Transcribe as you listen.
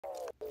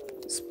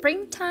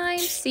Springtime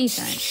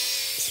season.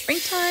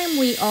 Springtime,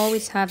 we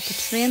always have to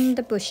trim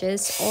the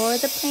bushes or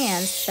the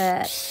plants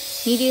that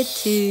needed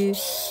to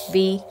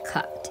be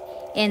cut.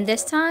 And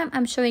this time,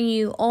 I'm showing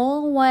you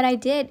all what I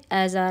did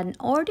as an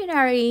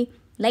ordinary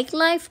like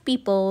life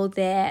people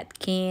that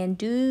can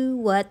do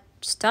what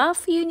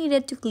stuff you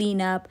needed to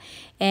clean up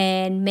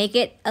and make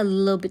it a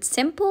little bit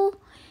simple.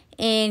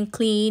 And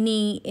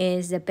cleaning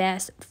is the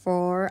best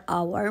for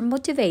our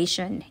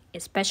motivation,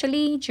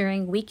 especially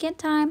during weekend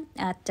time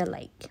at the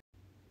lake.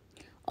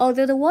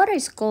 Although the water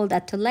is cold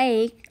at the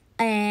lake,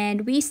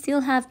 and we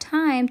still have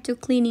time to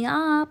cleaning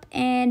up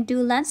and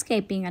do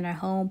landscaping in our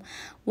home.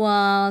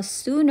 While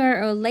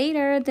sooner or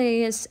later,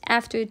 this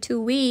after 2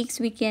 weeks,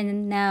 we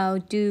can now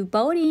do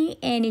boating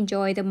and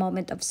enjoy the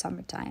moment of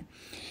summertime.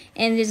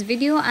 In this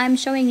video, I'm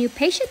showing you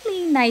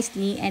patiently,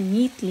 nicely, and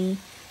neatly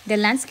the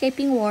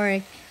landscaping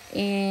work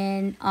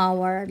in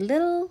our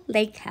little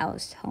lake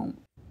house home.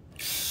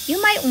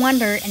 You might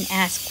wonder and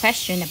ask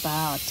question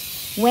about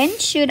when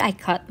should I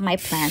cut my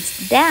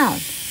plants down?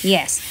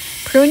 Yes,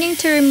 pruning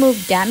to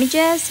remove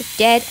damages,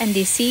 dead and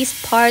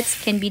diseased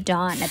parts can be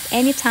done at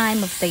any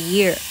time of the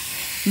year.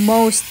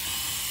 Most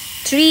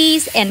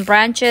trees and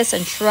branches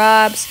and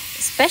shrubs,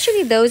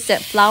 especially those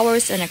that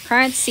flowers in the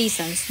current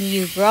season's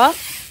new growth,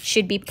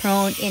 should be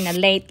pruned in a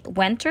late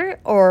winter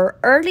or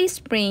early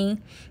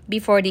spring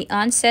before the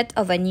onset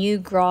of a new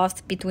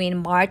growth between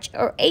March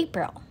or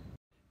April.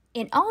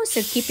 And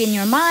also keep in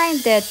your mind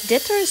that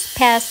deters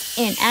pests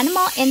and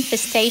animal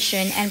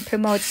infestation and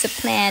promotes the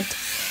plant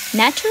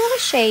natural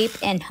shape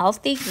and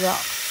healthy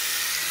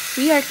growth.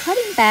 We are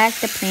cutting back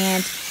the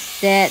plant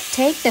that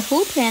take the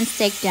whole plant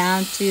stake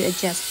down to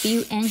just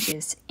few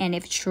inches, and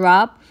if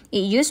shrub, it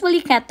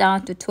usually cut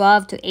down to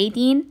 12 to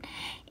 18.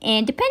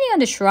 And depending on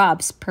the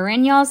shrubs,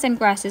 perennials and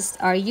grasses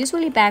are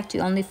usually back to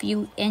only a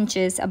few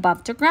inches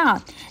above the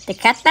ground. The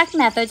cutback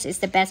methods is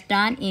the best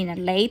done in a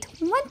late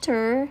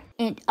winter.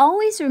 And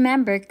always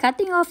remember,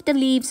 cutting off the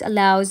leaves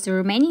allows the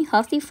remaining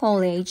healthy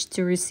foliage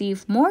to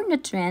receive more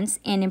nutrients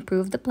and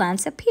improve the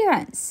plant's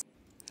appearance.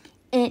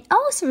 And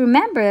also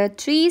remember,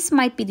 trees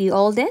might be the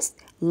oldest,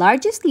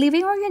 largest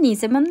living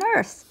organism on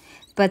Earth,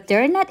 but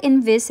they're not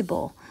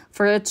invisible.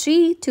 For a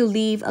tree to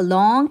live a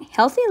long,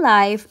 healthy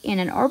life in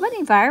an urban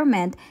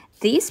environment,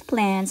 these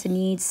plants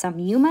need some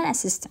human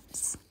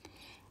assistance.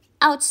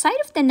 Outside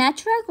of the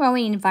natural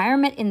growing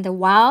environment in the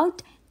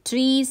wild,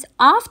 trees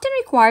often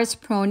requires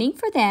pruning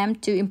for them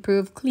to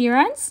improve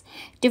clearance,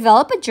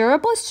 develop a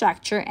durable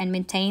structure, and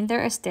maintain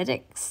their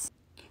aesthetics.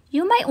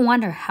 You might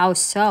wonder how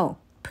so.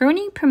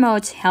 Pruning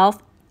promotes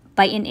health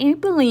by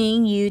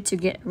enabling you to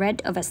get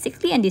rid of a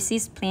sickly and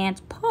diseased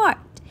plant part.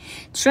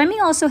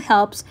 Trimming also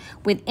helps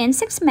with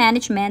insect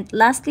management.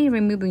 Lastly,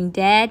 removing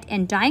dead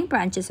and dying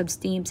branches of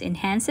stems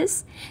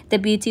enhances the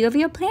beauty of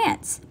your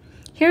plants.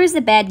 Here is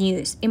the bad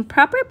news.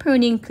 Improper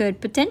pruning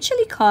could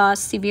potentially cause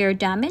severe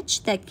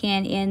damage that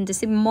can, in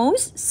the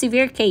most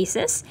severe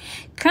cases,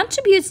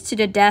 contributes to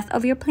the death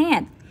of your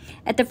plant.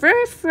 At the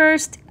very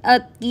first,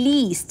 at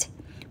least,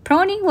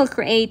 pruning will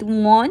create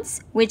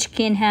wounds which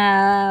can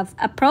have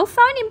a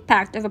profound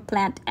impact on a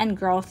plant and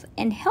growth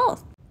and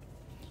health.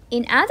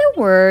 In other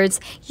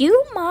words,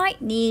 you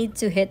might need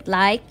to hit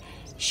like,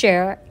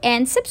 share,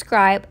 and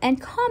subscribe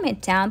and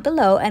comment down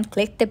below and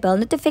click the bell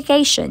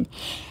notification.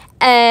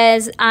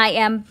 As I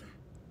am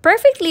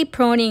perfectly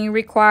pruning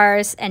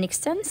requires an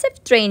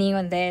extensive training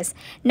on this.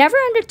 Never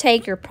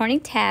undertake your pruning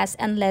task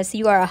unless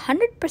you are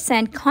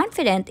 100%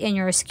 confident in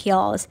your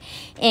skills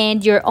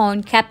and your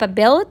own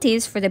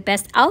capabilities for the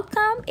best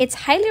outcome.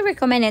 It's highly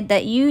recommended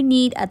that you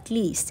need at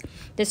least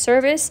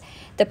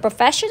the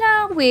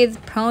professional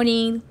with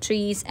pruning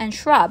trees and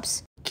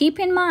shrubs. Keep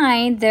in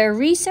mind the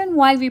reason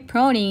why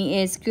repruning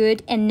is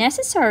good and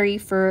necessary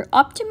for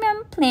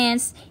optimum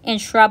plants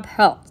and shrub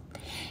health.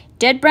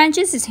 Dead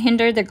branches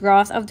hinder the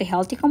growth of the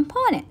healthy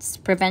components,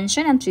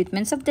 prevention and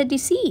treatments of the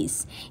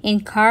disease,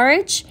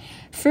 encourage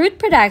fruit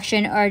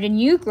production or the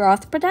new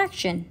growth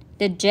production.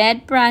 The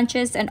dead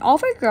branches and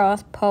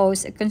overgrowth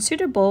pose a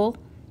considerable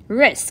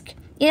risk.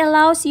 It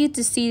allows you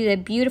to see the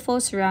beautiful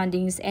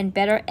surroundings and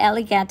better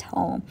elegant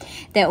home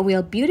that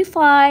will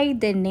beautify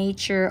the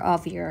nature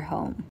of your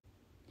home.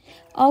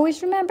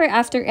 Always remember,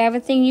 after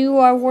everything you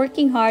are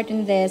working hard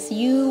in this,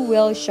 you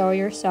will show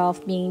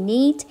yourself being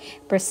neat,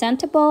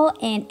 presentable,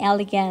 and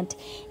elegant.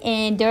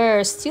 And there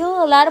are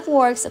still a lot of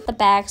works at the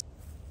back.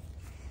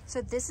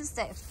 So this is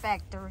the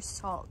effect, the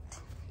result.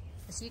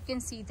 As you can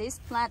see, this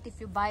plant,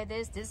 if you buy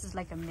this is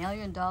like $1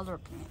 million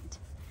plant.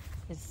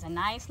 This is a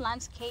nice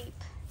landscape.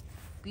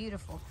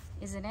 Beautiful,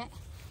 isn't it?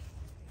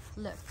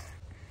 Look.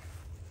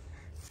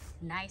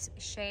 Nice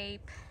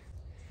shape.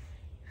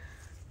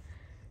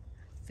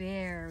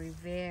 Very,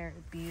 very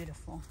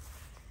beautiful.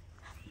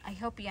 I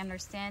hope you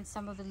understand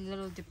some of the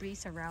little debris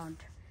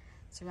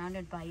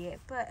surrounded by it,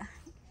 but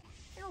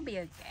it'll be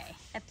okay.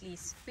 At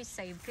least we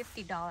saved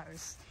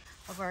 $50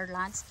 of our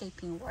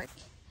landscaping work.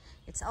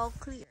 It's all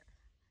clear.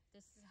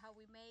 This is how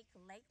we make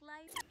lake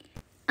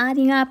life.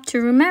 adding up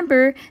to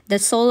remember the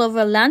soul of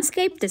a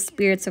landscape, the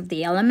spirits of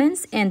the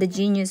elements, and the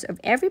genius of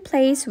every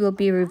place will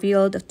be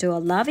revealed to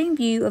a loving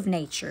view of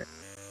nature.